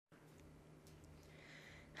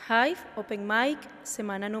Hive, Openmic,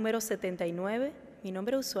 semana número 79. Mi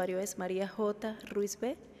nombre de usuario es María J. Ruiz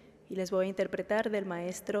B. y les voy a interpretar del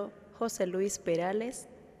maestro José Luis Perales,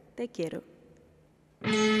 Te quiero.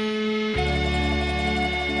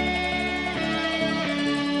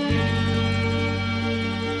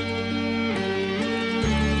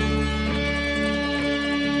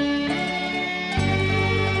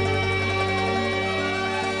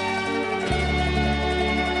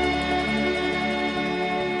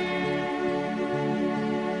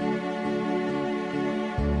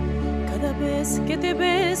 Cada vez que te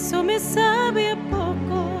beso me sabe a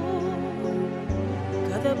poco,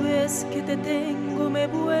 cada vez que te tengo me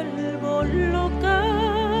vuelvo loca,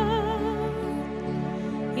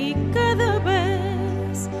 y cada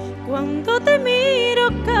vez cuando te miro,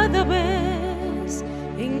 cada vez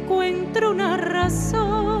encuentro una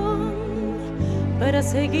razón para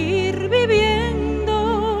seguir viviendo,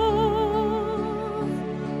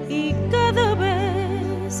 y cada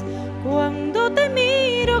vez cuando te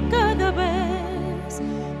miro, cada vez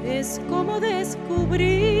es como descubrir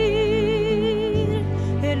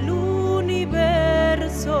el universo.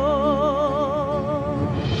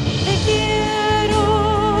 Te quiero,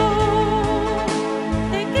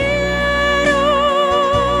 te quiero.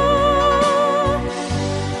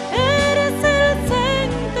 Eres el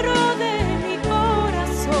centro de mi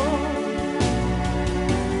corazón.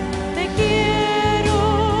 Te quiero,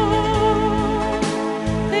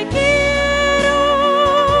 te quiero.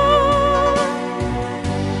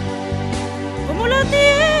 Como la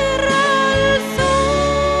tierra al sol.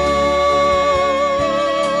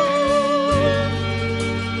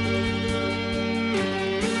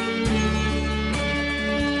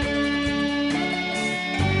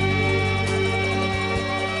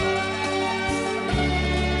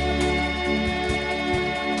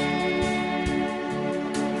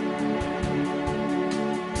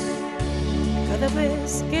 Cada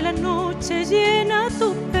vez que la noche llena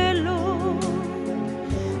tu pelo,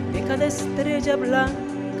 de cada estrella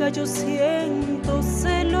blanca yo siento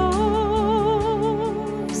celos,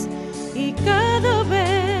 y cada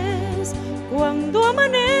vez cuando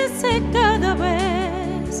amanece, cada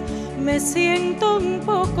vez me siento un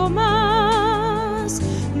poco más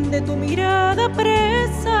de tu mirada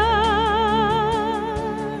presa.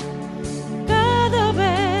 Cada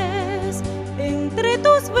vez entre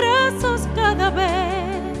tus brazos, cada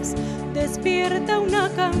vez despierta una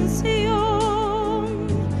canción